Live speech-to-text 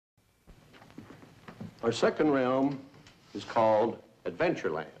Our second realm is called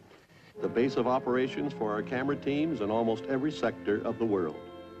Adventureland, the base of operations for our camera teams in almost every sector of the world.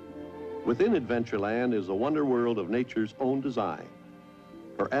 Within Adventureland is a wonder world of nature's own design,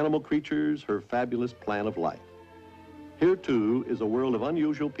 her animal creatures, her fabulous plan of life. Here, too, is a world of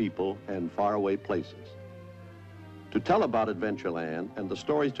unusual people and faraway places. To tell about Adventureland and the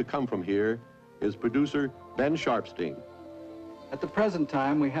stories to come from here is producer Ben Sharpstein. At the present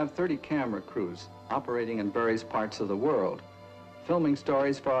time, we have 30 camera crews operating in various parts of the world, filming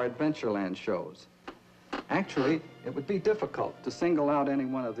stories for our Adventureland shows. Actually, it would be difficult to single out any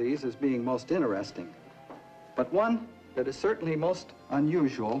one of these as being most interesting. But one that is certainly most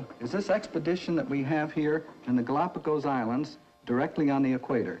unusual is this expedition that we have here in the Galapagos Islands, directly on the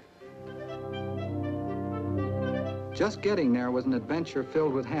equator. Just getting there was an adventure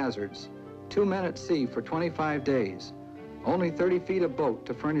filled with hazards. 2 men at sea for 25 days. Only 30 feet of boat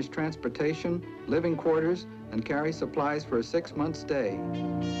to furnish transportation, living quarters, and carry supplies for a 6-month stay.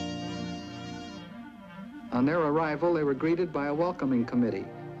 On their arrival, they were greeted by a welcoming committee,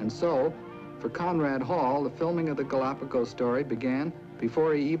 and so, for Conrad Hall, the filming of the Galapagos story began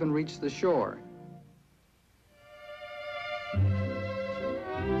before he even reached the shore.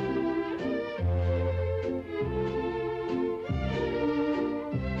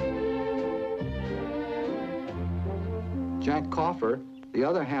 Jack Coffer, the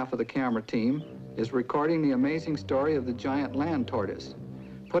other half of the camera team, is recording the amazing story of the giant land tortoise,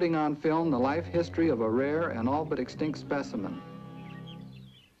 putting on film the life history of a rare and all but extinct specimen.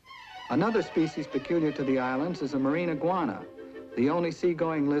 Another species peculiar to the islands is a marine iguana, the only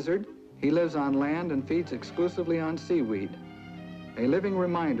seagoing lizard. He lives on land and feeds exclusively on seaweed, a living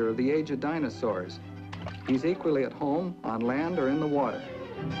reminder of the age of dinosaurs. He's equally at home on land or in the water.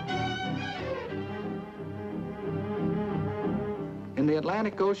 In the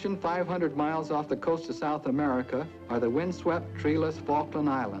Atlantic Ocean, 500 miles off the coast of South America, are the windswept, treeless Falkland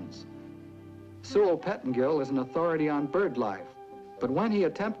Islands. Sewell Pettengill is an authority on bird life, but when he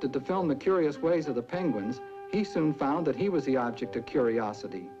attempted to film the curious ways of the penguins, he soon found that he was the object of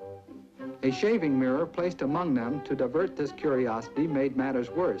curiosity. A shaving mirror placed among them to divert this curiosity made matters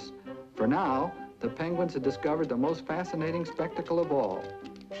worse, for now, the penguins had discovered the most fascinating spectacle of all,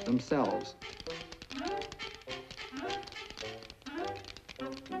 themselves.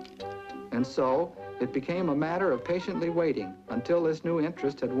 And so, it became a matter of patiently waiting until this new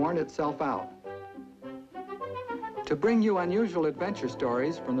interest had worn itself out. To bring you unusual adventure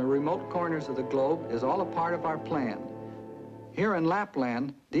stories from the remote corners of the globe is all a part of our plan. Here in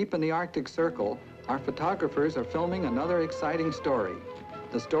Lapland, deep in the Arctic Circle, our photographers are filming another exciting story,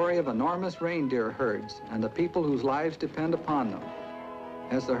 the story of enormous reindeer herds and the people whose lives depend upon them.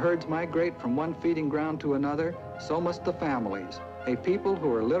 As the herds migrate from one feeding ground to another, so must the families, a people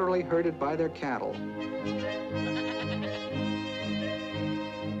who are literally herded by their cattle.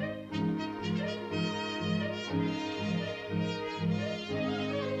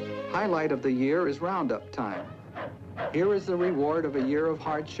 Highlight of the year is roundup time. Here is the reward of a year of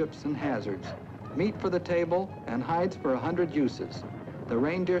hardships and hazards. Meat for the table and hides for 100 uses. The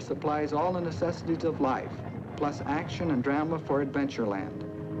reindeer supplies all the necessities of life, plus action and drama for Adventureland.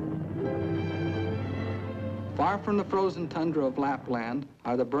 Far from the frozen tundra of Lapland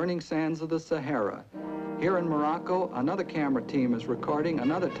are the burning sands of the Sahara. Here in Morocco, another camera team is recording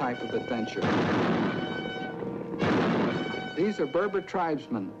another type of adventure. These are Berber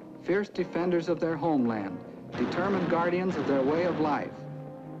tribesmen, fierce defenders of their homeland, determined guardians of their way of life.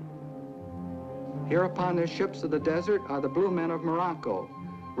 Here upon their ships of the desert are the blue men of Morocco,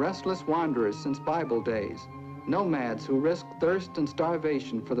 restless wanderers since Bible days, nomads who risk thirst and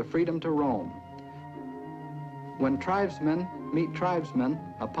starvation for the freedom to roam. When tribesmen meet tribesmen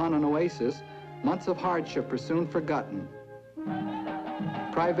upon an oasis, months of hardship are soon forgotten.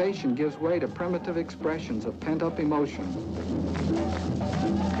 Privation gives way to primitive expressions of pent-up emotion.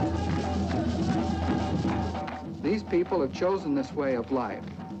 These people have chosen this way of life,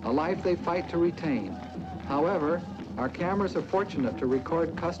 a life they fight to retain. However, our cameras are fortunate to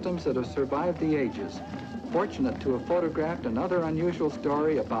record customs that have survived the ages, fortunate to have photographed another unusual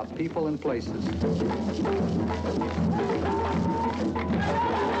story about people and places.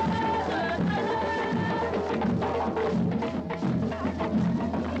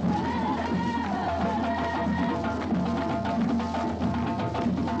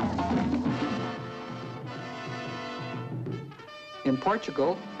 In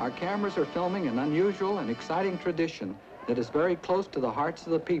Portugal, our cameras are filming an unusual and exciting tradition that is very close to the hearts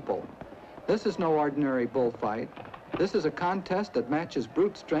of the people. This is no ordinary bullfight. This is a contest that matches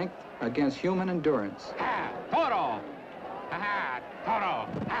brute strength against human endurance.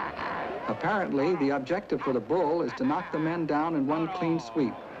 Apparently, the objective for the bull is to knock the men down in one clean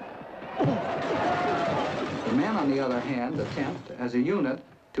sweep. The men, on the other hand, attempt, as a unit,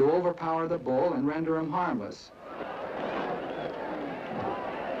 to overpower the bull and render him harmless.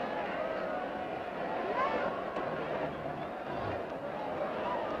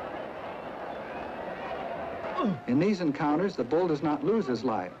 In these encounters, the bull does not lose his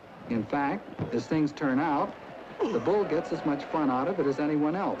life. In fact, as things turn out, the bull gets as much fun out of it as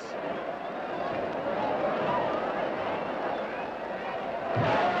anyone else.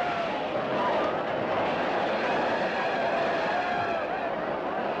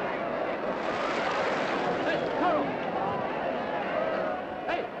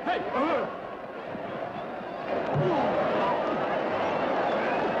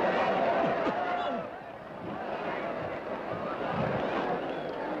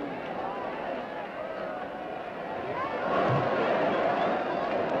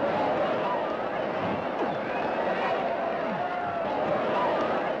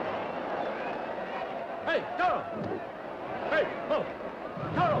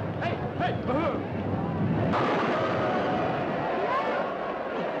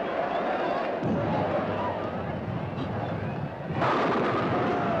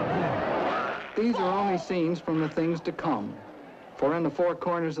 These are only scenes from the things to come. For in the four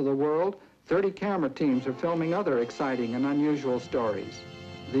corners of the world, 30 camera teams are filming other exciting and unusual stories.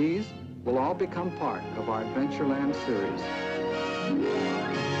 These will all become part of our Adventureland series.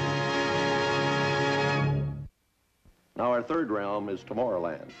 Now our third realm is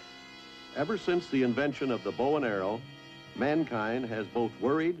Tomorrowland. Ever since the invention of the bow and arrow, mankind has both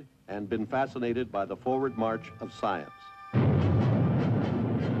worried and been fascinated by the forward march of science.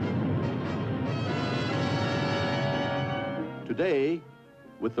 Today,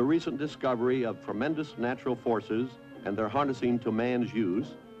 with the recent discovery of tremendous natural forces and their harnessing to man's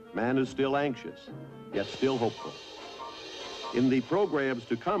use, man is still anxious, yet still hopeful. In the programs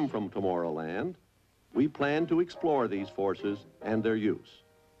to come from Tomorrowland, we plan to explore these forces and their use,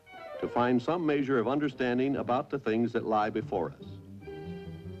 to find some measure of understanding about the things that lie before us.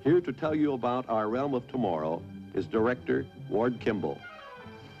 Here to tell you about our realm of tomorrow is Director Ward Kimball.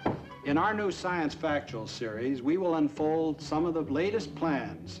 In our new Science Factual series, we will unfold some of the latest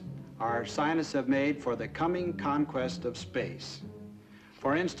plans our scientists have made for the coming conquest of space.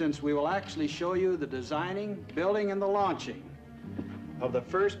 For instance, we will actually show you the designing, building, and the launching of the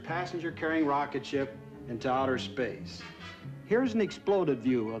first passenger-carrying rocket ship into outer space. Here's an exploded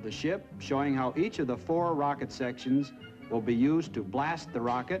view of the ship showing how each of the 4 rocket sections will be used to blast the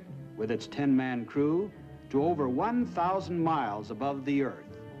rocket with its 10-man crew to over 1,000 miles above the Earth.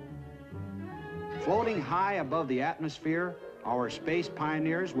 Floating high above the atmosphere, our space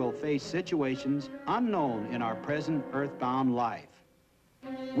pioneers will face situations unknown in our present earthbound life.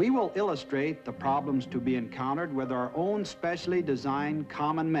 We will illustrate the problems to be encountered with our own specially designed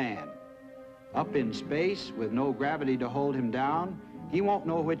common man. Up in space, with no gravity to hold him down, he won't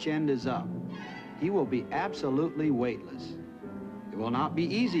know which end is up. He will be absolutely weightless. It will not be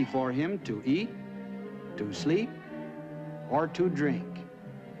easy for him to eat, to sleep, or to drink.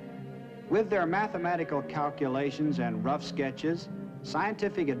 With their mathematical calculations and rough sketches,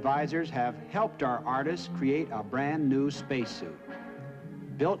 scientific advisors have helped our artists create a brand new spacesuit.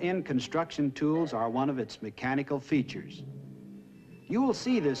 Built-in construction tools are one of its mechanical features. You will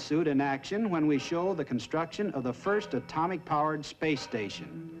see this suit in action when we show the construction of the first atomic-powered space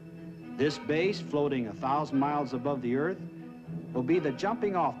station. This base, floating 1,000 miles above the Earth, will be the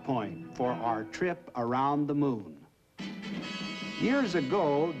jumping-off point for our trip around the moon. Years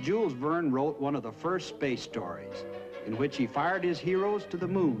ago, Jules Verne wrote one of the first space stories, in which he fired his heroes to the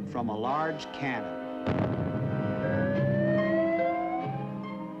moon from a large cannon.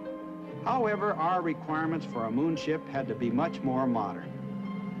 However, our requirements for a moon ship had to be much more modern.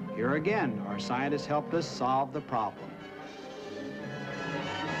 Here again, our scientists helped us solve the problem.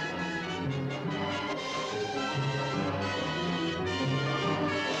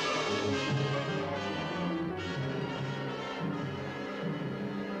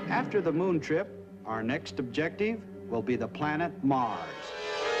 After the moon trip, our next objective will be the planet Mars.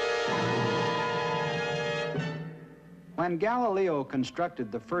 When Galileo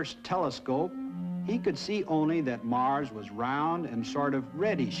constructed the first telescope, he could see only that Mars was round and sort of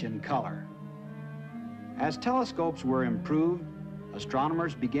reddish in color. As telescopes were improved,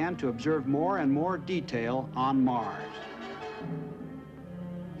 astronomers began to observe more and more detail on Mars.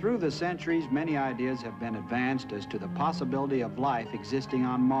 Through the centuries, many ideas have been advanced as to the possibility of life existing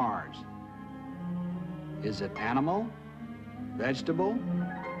on Mars. Is it animal, vegetable,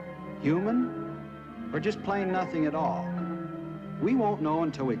 human, or just plain nothing at all? We won't know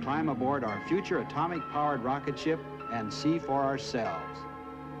until we climb aboard our future atomic-powered rocket ship and see for ourselves.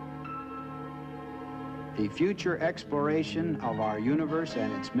 The future exploration of our universe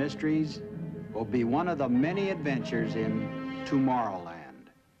and its mysteries will be one of the many adventures in Tomorrowland.